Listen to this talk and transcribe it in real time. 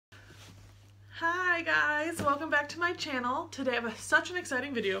Hi guys, welcome back to my channel. Today I have such an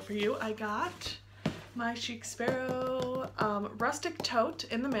exciting video for you. I got my Chic Sparrow Rustic Tote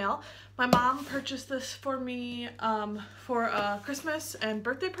in the mail. My mom purchased this for me for a Christmas and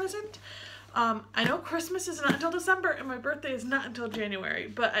birthday present. I know Christmas is not until December and my birthday is not until January,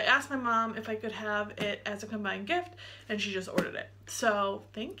 but I asked my mom if I could have it as a combined gift and she just ordered it. So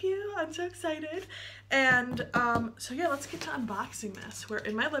thank you, I'm so excited. And so yeah, let's get to unboxing this. We're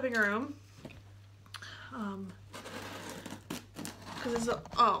in my living room.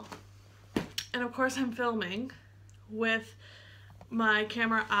 And of course I'm filming with my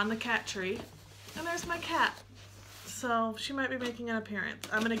camera on the cat tree, and there's my cat. So she might be making an appearance.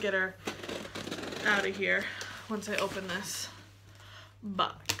 I'm gonna get her out of here once I open this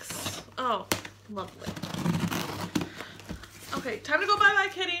box. Oh, lovely. Okay, time to go bye-bye,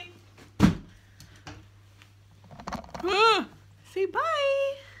 kitty. Say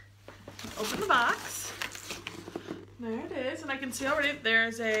bye. Open the box. There it is, and I can see already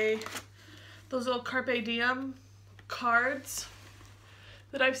there's those little Carpe Diem cards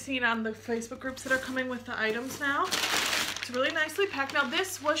that I've seen on the Facebook groups that are coming with the items now. It's really nicely packed. Now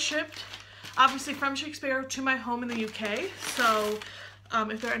this was shipped obviously from Chic Sparrow to my home in the UK, so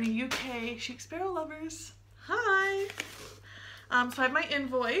if there are any UK Chic Sparrow lovers, hi! So I have my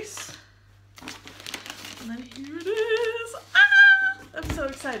invoice, and then here it is. Ah! I'm so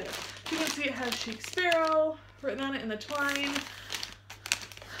excited. You can see it has Chic Sparrow written on it in the twine. So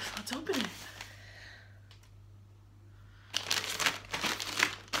let's open it.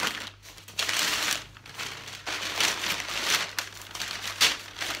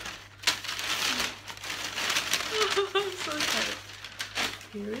 I'm so excited.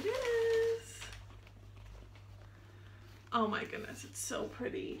 Here it is. Oh my goodness, it's so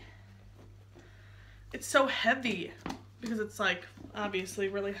pretty. It's so heavy because it's like obviously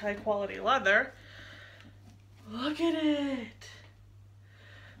really high quality leather. Look at it.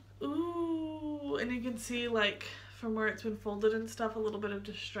 Ooh, and you can see like from where it's been folded and stuff a little bit of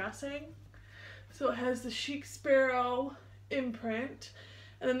distressing. So it has the Chic Sparrow imprint,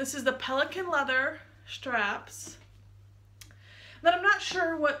 and then this is the pelican leather straps. Then I'm not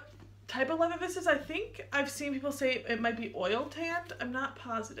sure what type of leather this is. I think I've seen people say it might be oil tanned. I'm not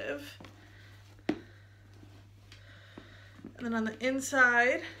positive. And then on the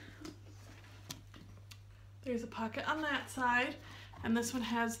inside, there's a pocket on that side, and this one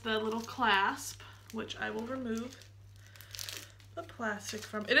has the little clasp, which I will remove the plastic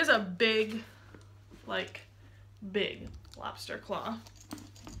from. It is a big, like, big lobster claw.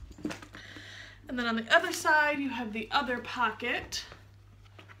 And then on the other side, you have the other pocket.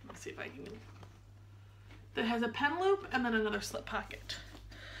 Let's see if I can, that has a pen loop and then another slip pocket.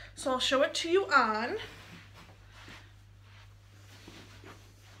 So I'll show it to you on.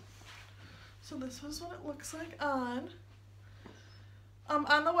 So this was what it looks like on.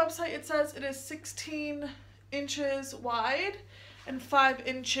 On the website it says it is 16 inches wide and 5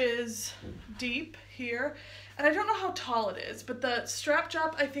 inches deep here. And I don't know how tall it is, but the strap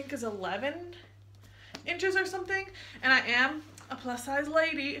drop I think is 11 inches or something. And I am a plus size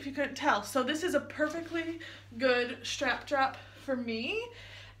lady, if you couldn't tell. So this is a perfectly good strap drop for me.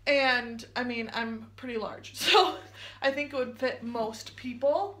 And I mean, I'm pretty large, so I think it would fit most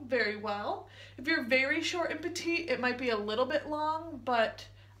people very well. If you're very short and petite, it might be a little bit long, but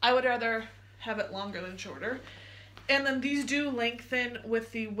I would rather have it longer than shorter. And then these do lengthen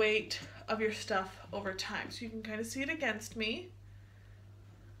with the weight of your stuff over time, so you can kind of see it against me.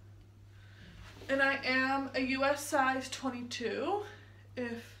 And I am a US size 22,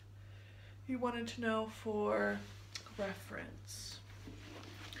 if you wanted to know for reference.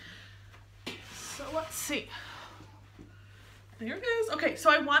 So let's see. There it is. Okay, so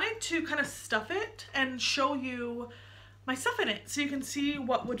I wanted to kind of stuff it and show you my stuff in it so you can see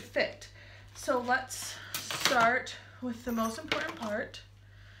what would fit. So let's start with the most important part,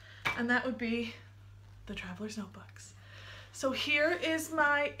 and that would be the traveler's notebooks. So here is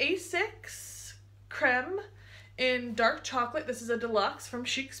my A6 creme in dark chocolate. This is a deluxe from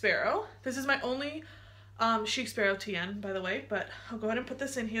Chic Sparrow. This is my only Chic Sparrow TN, by the way, but I'll go ahead and put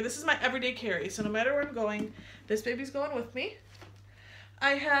this in here. This is my everyday carry, so no matter where I'm going, this baby's going with me.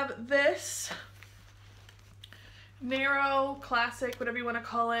 I have this narrow, classic, whatever you want to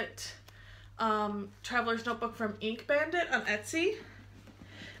call it, traveler's notebook from Ink Bandit on Etsy.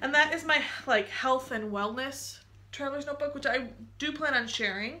 And that is my like health and wellness traveler's notebook, which I do plan on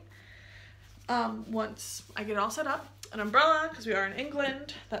sharing once I get it all set up. An umbrella, because we are in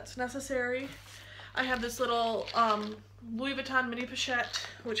England, that's necessary. I have this little Louis Vuitton mini pochette,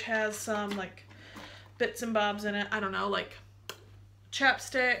 which has some like bits and bobs in it. I don't know, like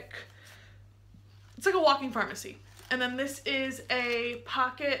chapstick, it's like a walking pharmacy. And then this is a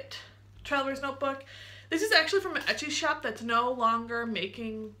pocket traveler's notebook. This is actually from an Etsy shop that's no longer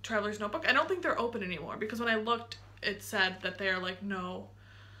making traveler's notebook. I don't think they're open anymore because when I looked, it said that they're like no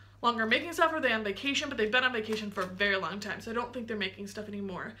longer making stuff, or they're on vacation, but they've been on vacation for a very long time, so I don't think they're making stuff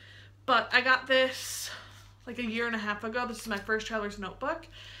anymore. But I got this like a year and a half ago. This is my first traveler's notebook,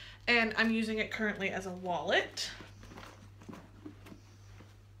 and I'm using it currently as a wallet.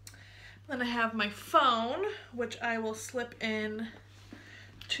 Then I have my phone, which I will slip in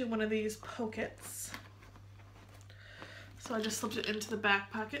to one of these pockets. So I just slipped it into the back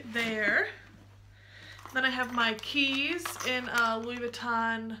pocket there. Then I have my keys in a Louis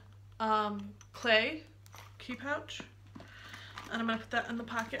Vuitton clay key pouch. And I'm going to put that in the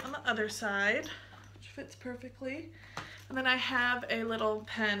pocket on the other side, which fits perfectly. And then I have a little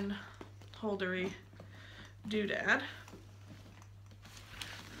pen holdery doodad.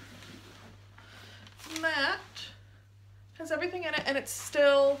 And that has everything in it, and it's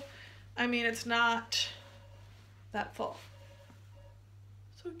still, I mean, it's not that full.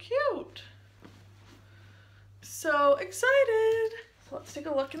 So cute. So excited. So let's take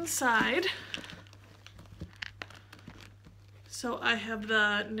a look inside. So I have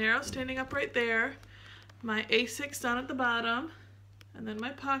the narrow standing up right there, my A6 down at the bottom, and then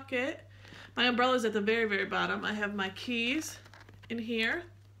my pocket. My umbrella's at the very, very bottom. I have my keys in here,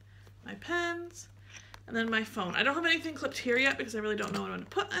 my pens, and then my phone. I don't have anything clipped here yet because I really don't know what I'm going to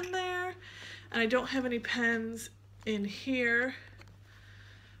put in there. And I don't have any pens in here.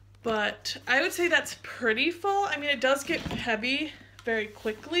 But I would say that's pretty full. I mean, it does get heavy very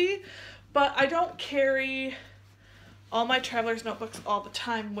quickly, but I don't carry all my traveler's notebooks all the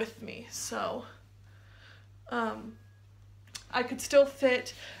time with me. So I could still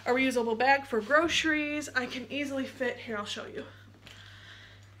fit a reusable bag for groceries. I can easily fit, here I'll show you.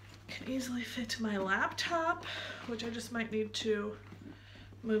 Can easily fit my laptop, which I just might need to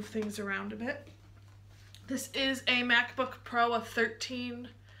move things around a bit. This is a MacBook Pro, a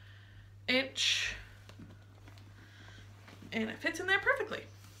 13-inch, and it fits in there perfectly.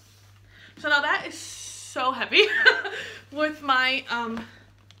 So now that is so heavy with my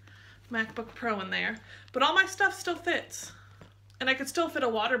MacBook Pro in there, but all my stuff still fits. And I could still fit a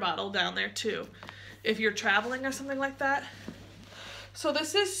water bottle down there too if you're traveling or something like that. So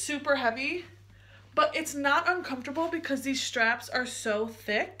this is super heavy, but it's not uncomfortable because these straps are so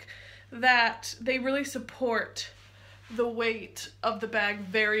thick that they really support the weight of the bag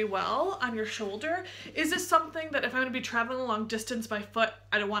very well on your shoulder. Is this something that if I'm going to be traveling a long distance by foot,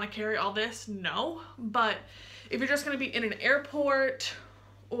 I don't want to carry all this? No. But if you're just going to be in an airport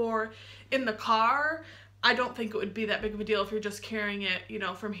or in the car, I don't think it would be that big of a deal if you're just carrying it, you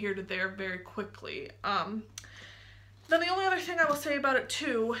know, from here to there very quickly. Then the only other thing I will say about it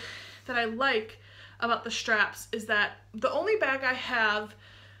too that I like about the straps is that the only bag I have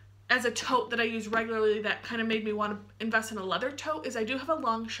as a tote that I use regularly that kind of made me want to invest in a leather tote is I do have a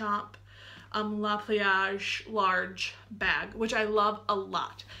Longchamp La Pliage large bag, which I love a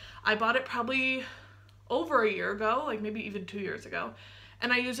lot. I bought it probably over a year ago, like maybe even 2 years ago,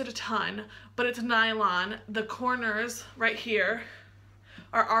 and I use it a ton, but it's nylon. The corners right here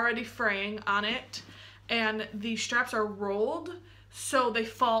are already fraying on it, and the straps are rolled so they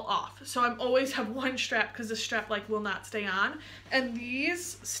fall off. So I'm always have one strap because the strap like will not stay on, and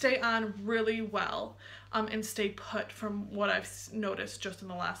these stay on really well and stay put from what I've noticed just in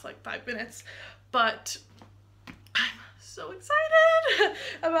the last like 5 minutes. But I'm so excited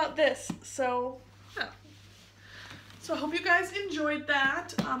about this. So yeah. So I hope you guys enjoyed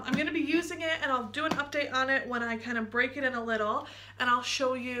that. I'm going to be using it, and I'll do an update on it when I kind of break it in a little, and I'll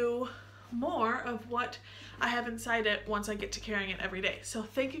show you more of what I have inside it once I get to carrying it every day. So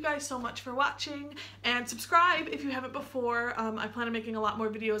thank you guys so much for watching, and subscribe if you haven't before. I plan on making a lot more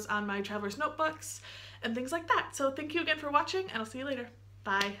videos on my traveler's notebooks and things like that. So thank you again for watching, and I'll see you later.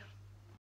 Bye.